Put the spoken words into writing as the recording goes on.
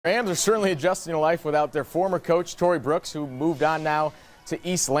Rams are certainly adjusting to life without their former coach, Torrey Brooks, who moved on now to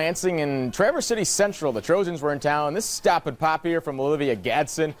East Lansing and Traverse City Central. The Trojans were in town. This stop and pop here from Olivia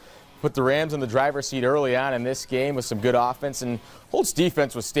Gadsden put the Rams in the driver's seat early on in this game with some good offense, and Holt's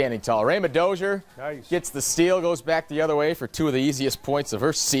defense was standing tall. Raymond Dozier gets the steal, goes back the other way for two of the easiest points of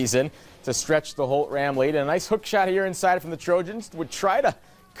her season to stretch the Holt Ram lead. And a nice hook shot here inside from the Trojans would try to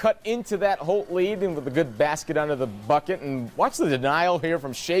cut into that Holt lead and with a good basket under the bucket. And watch the denial here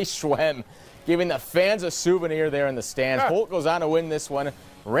from Shea Schwem, giving the fans a souvenir there in the stands. Holt goes on to win this one.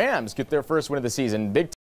 Rams get their first win of the season. Big